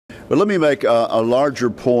But let me make a larger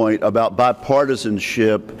point about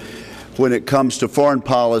bipartisanship when it comes to foreign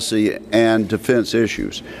policy and defense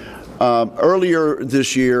issues. Earlier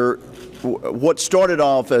this year, what started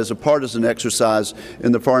off as a partisan exercise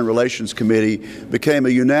in the Foreign Relations Committee became a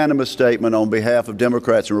unanimous statement on behalf of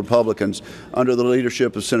Democrats and Republicans under the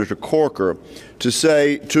leadership of Senator Corker to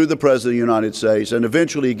say to the President of the United States and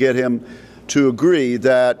eventually get him to agree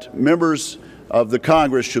that members of the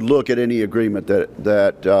Congress should look at any agreement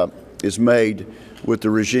that is made with the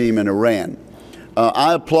regime in Iran.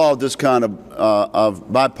 I applaud this kind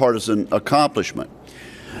of bipartisan accomplishment.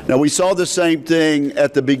 Now, we saw the same thing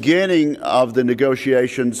at the beginning of the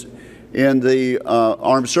negotiations in the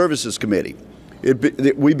Armed Services Committee.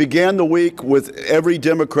 We began the week with every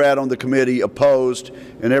Democrat on the committee opposed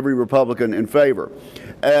and every Republican in favor.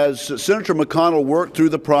 As Senator McConnell worked through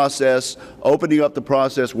the process, opening up the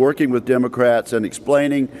process, working with Democrats and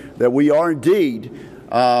explaining that we are indeed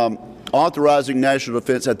authorizing national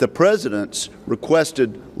defense at the President's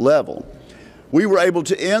requested level, we were able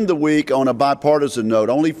to end the week on a bipartisan note.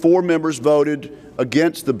 Only 4 members voted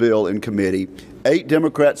against the bill in committee. 8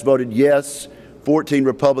 Democrats voted yes, 14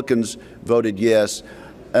 Republicans voted yes.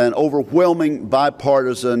 An overwhelming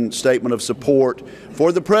bipartisan statement of support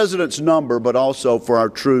for the President's number, but also for our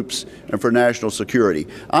troops and for national security.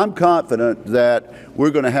 I'm confident that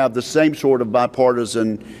we're going to have the same sort of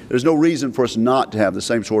bipartisan, there's no reason for us not to have the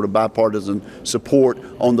same sort of bipartisan support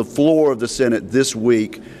on the floor of the Senate this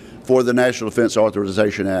week for the National Defense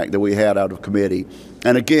Authorization Act that we had out of committee.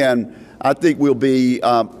 And again, I think we'll be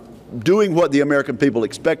doing what the American people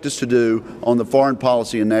expect us to do on the foreign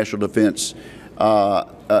policy and national defense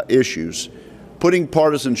issues, putting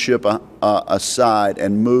partisanship aside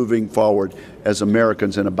and moving forward as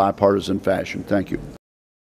Americans in a bipartisan fashion. Thank you.